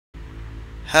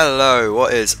Hello,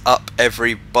 what is up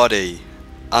everybody?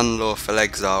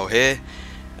 UnlawfulExile here,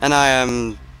 and I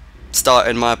am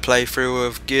starting my playthrough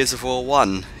of Gears of War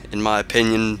 1. In my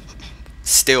opinion,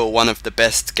 still one of the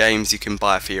best games you can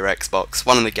buy for your Xbox.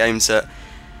 One of the games that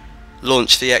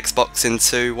launched the Xbox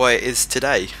into what it is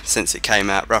today, since it came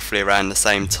out roughly around the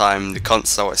same time the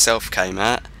console itself came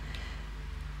out.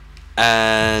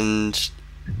 And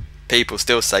people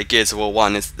still say Gears of War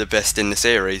 1 is the best in the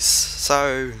series,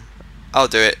 so I'll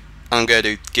do it. I'm going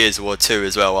to do Gears of War 2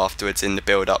 as well afterwards in the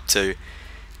build up to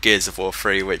Gears of War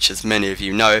 3, which, as many of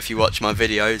you know if you watch my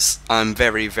videos, I'm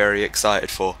very excited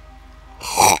for.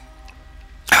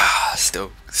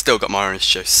 Still got my orange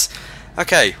juice.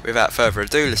 Okay, without further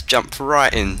ado, let's jump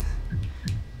right in.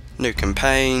 New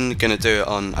campaign, gonna do it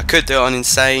on, I could do it on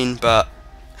Insane, but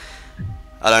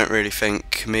I don't really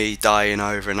think me dying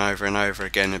over and over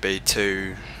again would be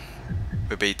too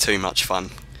much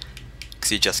fun.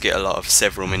 Because you just get a lot of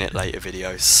several minute later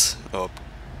videos, or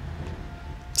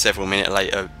several minute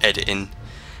later editing.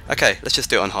 Okay, let's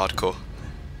just do it on hardcore.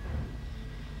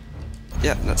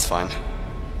 Yeah, that's fine.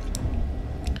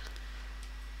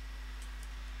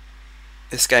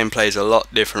 This game plays a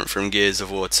lot different from Gears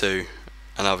of War 2,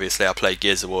 and obviously I played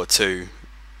Gears of War 2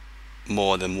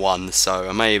 more than 1, so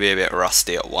I may be a bit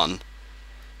rusty at 1.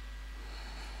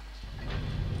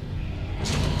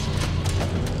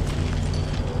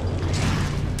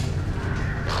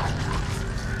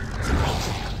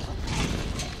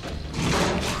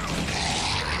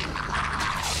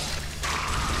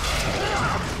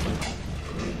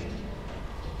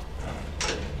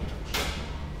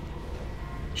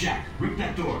 Jack, rip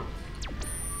that door.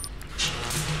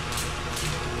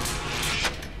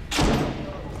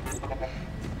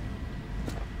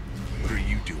 What are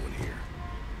you doing here?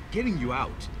 Getting you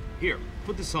out. Here,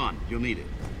 put this on. You'll need it.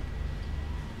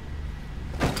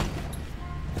 You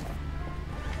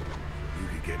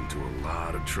could get into a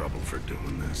lot of trouble for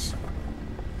doing this.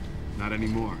 Not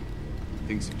anymore.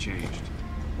 Things have changed.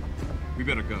 We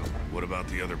better go. What about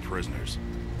the other prisoners?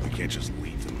 We can't just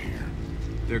leave them here.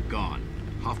 They're gone.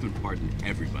 Hoffman pardoned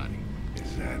everybody.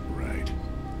 Is that right?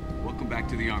 Welcome back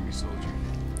to the army, soldier.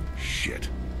 Shit.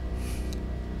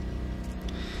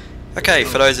 Okay,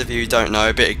 for those of you who don't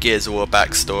know, a bit of Gears of War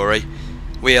backstory.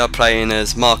 We are playing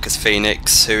as Marcus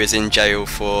Phoenix, who is in jail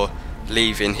for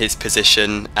leaving his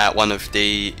position at one of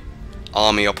the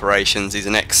army operations. He's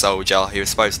an ex-soldier. He was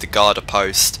supposed to guard a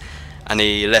post, and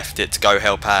he left it to go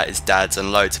help out his dads,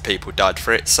 and loads of people died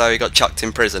for it, so he got chucked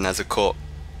in prison as the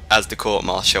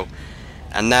court-martial.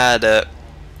 And now that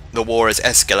the war has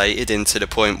escalated into the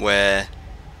point where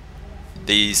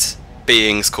these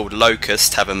beings called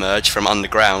locusts have emerged from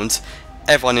underground,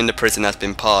 everyone in the prison has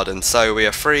been pardoned. So we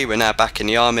are free, we're now back in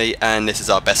the army, and this is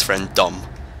our best friend Dom.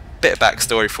 Bit of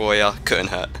backstory for you, couldn't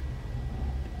hurt.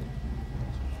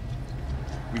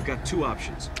 We've got two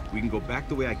options. We can go back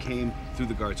the way I came, through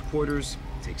the guards' quarters.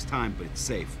 It takes time, but it's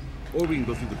safe. Or we can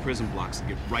go through the prison blocks and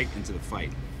get right into the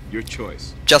fight. Your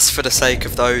choice. Just for the sake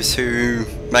of those who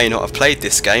may not have played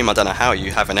this game, I don't know how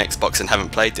you have an Xbox and haven't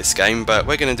played this game, but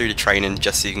we're going to do the training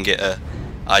just so you can get an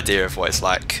idea of what it's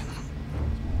like.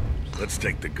 Let's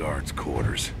take the guards'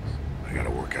 quarters. I gotta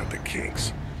work out the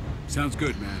kinks. Sounds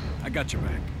good, man. I got your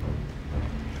back.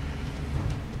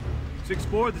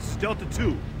 6-4, this is Delta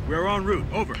 2. We're en route.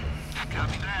 Over.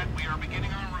 Copy that. We are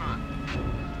beginning our run.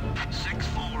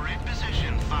 6-4 in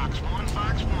position. Fox 1,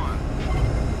 Fox 1.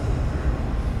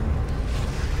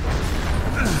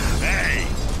 Hey!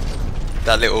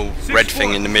 That little red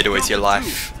thing in the middle is your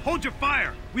life. Hold your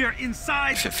fire. We are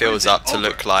inside. If it fills up to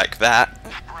look like that,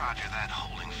 Roger that,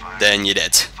 holding fire. then you're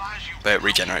dead. But it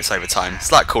regenerates over time.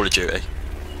 It's like Call of Duty,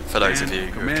 for those of you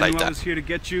who have played If I that. was here to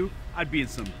get you, I'd be in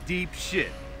some deep shit.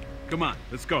 Come on,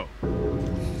 let's go.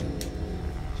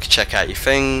 Check out your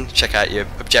thing, check out your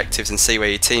objectives and see where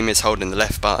your team is, holding the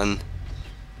left button.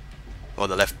 Or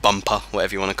the left bumper,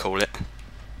 whatever you want to call it.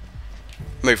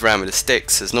 Move around with the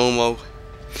sticks as normal.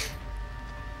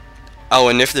 Oh,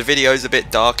 and if the video's a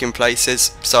bit dark in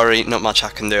places, sorry, not much I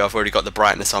can do. I've already got the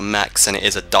brightness on max and it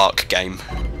is a dark game.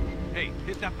 Hey,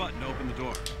 hit that button to open the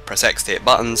door. Press X to hit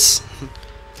buttons.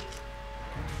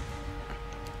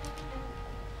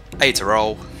 A to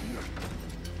roll.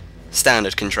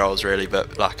 Standard controls really,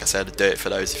 but like I said, I do it for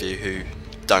those of you who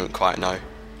don't quite know.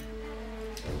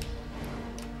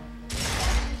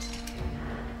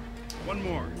 One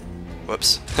more.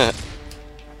 Whoops.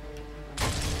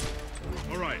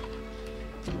 Alright.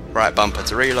 Right bumper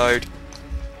to reload.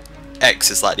 X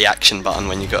is like the action button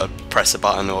when you gotta press a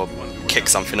button or kick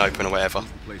something open or whatever.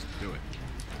 Place to do it.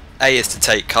 A is to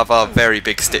take cover, very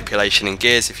big stipulation in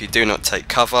Gears. If you do not take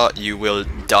cover, you will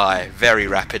die very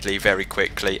rapidly, very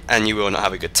quickly, and you will not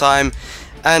have a good time,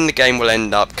 and the game will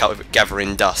end up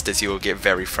gathering dust as you will get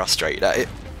very frustrated at it.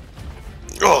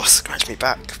 Oh, scratch me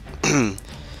back.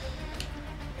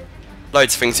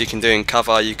 Loads of things you can do in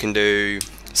cover. You can do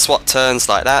SWAT turns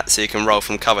like that, so you can roll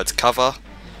from cover to cover.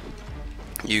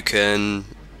 You can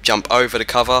jump over the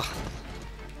cover.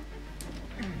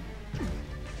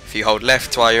 If you hold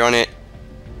left while you're on it,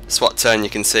 SWAT turn, you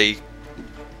can see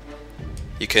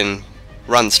you can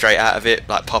run straight out of it,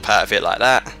 like pop out of it like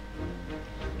that.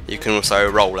 You can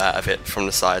also roll out of it from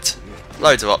the side.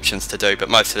 Loads of options to do, but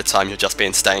most of the time you'll just be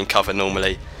in stay in cover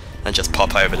normally and just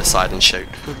pop over the side and shoot.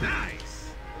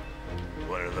 Nice.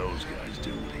 What are those guys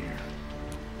doing here?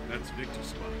 That's Victor's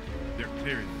spot. They're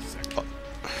clearing this sector.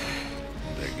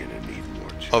 They're gonna need more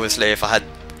checks. Obviously, if I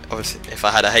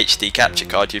had a HD capture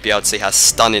card, you'd be able to see how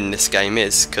stunning this game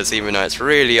is, because even though it's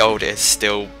really old, it's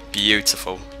still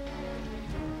beautiful.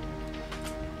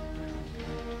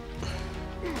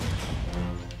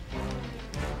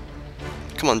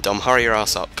 Come on, Dom, hurry your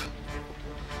ass up.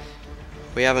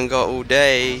 We haven't got all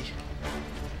day.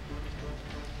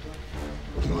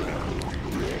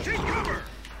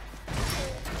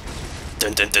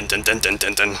 Dun dun dun dun dun dun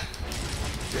dun dun.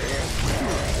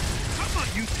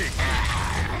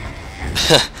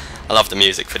 I love the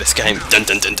music for this game. Dun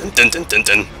dun dun dun dun dun dun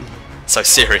dun. So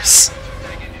serious.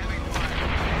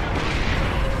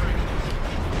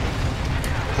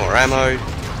 More ammo.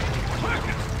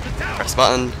 Press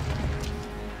button.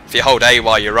 If you hold A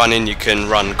while you're running, you can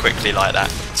run quickly like that.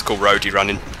 It's called roadie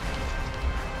running.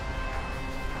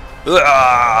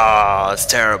 Ah, it's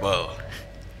terrible.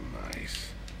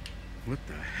 Nice. What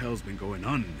the hell's been going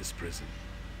on in this prison?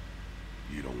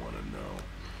 You don't want to know.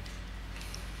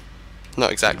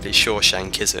 Not exactly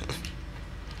Shawshank, is it?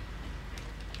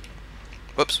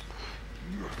 Whoops.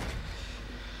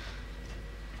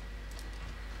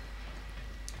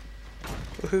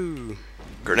 Woohoo!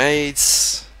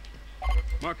 Grenades.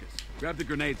 Marcus, grab the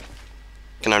grenade.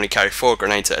 Can only carry 4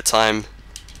 grenades at a time.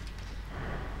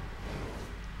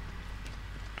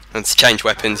 And to change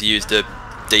weapons, you use the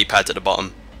D-pad at the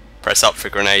bottom. Press up for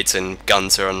grenades, and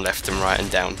guns are on left and right and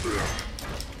down.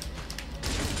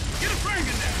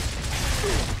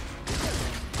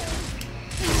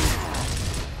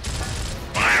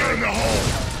 Fire in the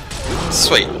hole.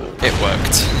 Sweet, it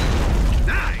worked.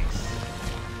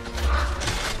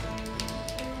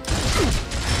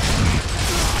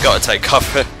 Gotta take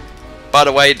cover. By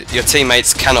the way, your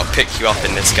teammates cannot pick you up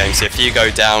in this game, so if you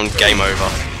go down, game over.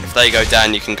 If they go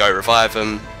down, you can go revive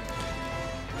them.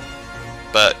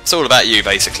 But it's all about you,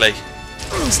 basically.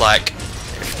 It's like,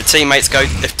 if the teammates go,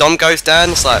 if Dom goes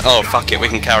down, it's like, oh fuck it, we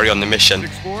can carry on the mission.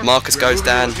 If Marcus goes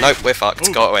down, nope, we're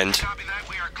fucked, got to end.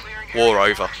 War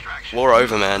over. War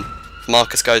over, man. If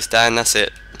Marcus goes down, that's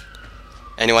it.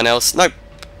 Anyone else? Nope.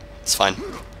 It's fine.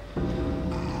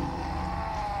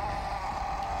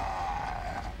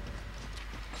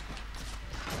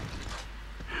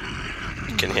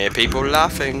 You can hear people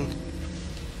laughing.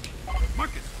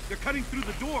 Marcus, they're cutting through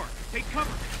the door. Take cover.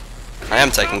 I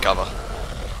am taking cover.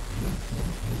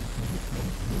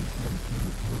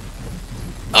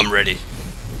 I'm ready.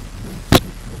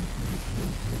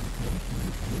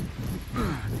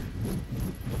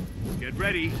 Get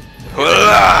ready.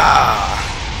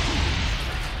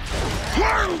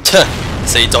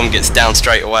 See, Dom gets down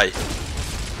straight away.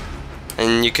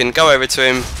 And you can go over to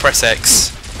him, press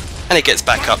X, and he gets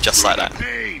back up just like that.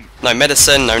 No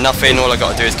medicine, no nothing, all I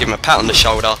gotta do is give him a pat on the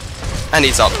shoulder, and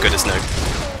he's up good as new.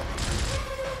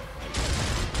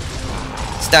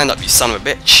 Stand up, you son of a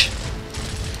bitch.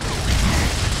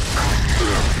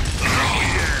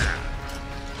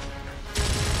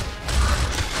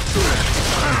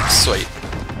 Sweet.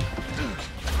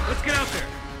 Let's get out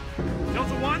there.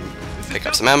 Delta 1, Pick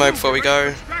up some ammo before we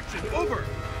go. over.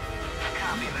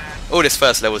 All this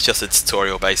first level is just a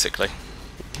tutorial, basically.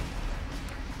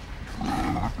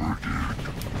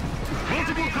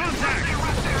 Multiple contact.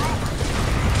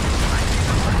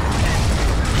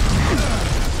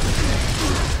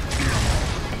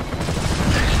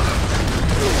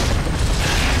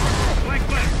 Flank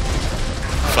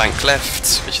left. Flank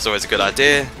left, which is always a good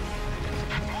idea.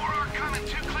 More are coming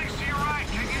too close to your right.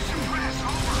 Can you suppress?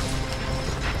 Over.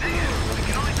 We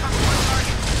can only cover one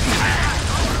target.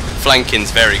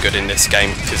 Flanking's very good in this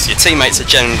game because your teammates are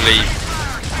generally,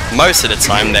 most of the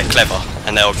time, they're clever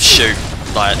and they'll shoot,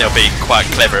 like they'll be quite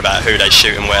clever about who they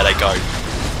shoot and where they go.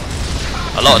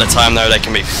 A lot of the time though, they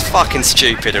can be fucking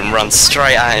stupid and run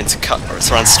straight out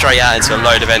into a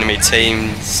load of enemy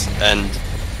teams and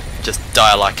just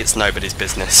die like it's nobody's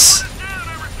business.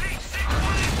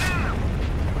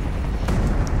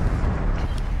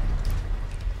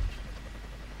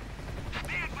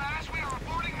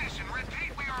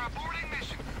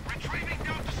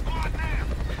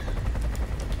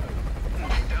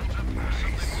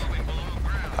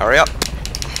 Hurry up.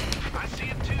 I see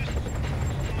him too.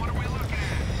 What are we looking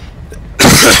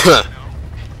at?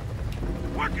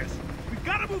 Marcus, we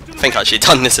gotta move to the I think I actually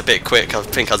done this a bit quick. I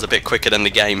think I was a bit quicker than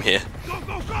the game here. Go,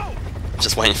 go, go!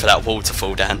 Just waiting for that wall to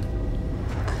fall down.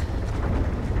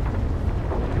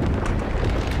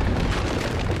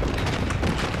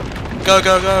 Go,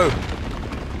 go, go!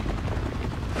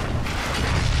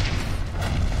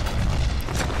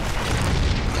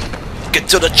 Get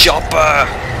to the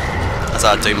chopper! As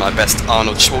I do my best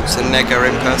Arnold Schwarzenegger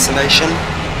impersonation.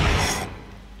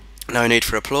 No need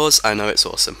for applause, I know it's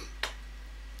awesome.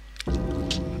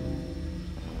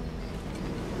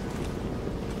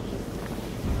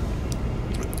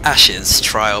 Ashes,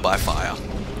 trial by fire.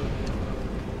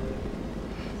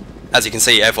 As you can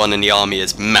see, everyone in the army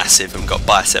is massive and got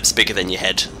biceps bigger than your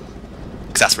head.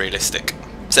 Because that's realistic.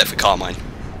 Except for Carmine.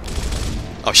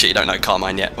 Oh shit, you don't know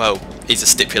Carmine yet. Well, he's a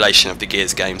stipulation of the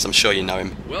Gears games, I'm sure you know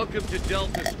him. Welcome to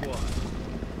Delta Squad.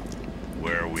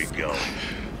 Where are we going?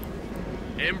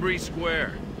 Embry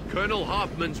Square. Colonel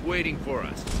Hoffman's waiting for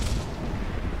us.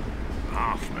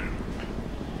 Hoffman.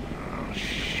 Oh,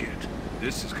 shit.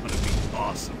 This is gonna be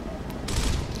awesome.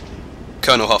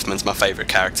 Colonel Hoffman's my favourite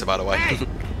character, by the way. Hey,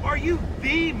 are you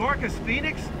the Marcus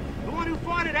Phoenix? The one who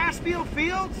fought at Aspfield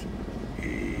Fields?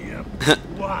 Yep.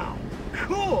 Wow,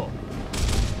 cool!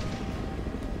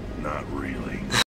 Not really.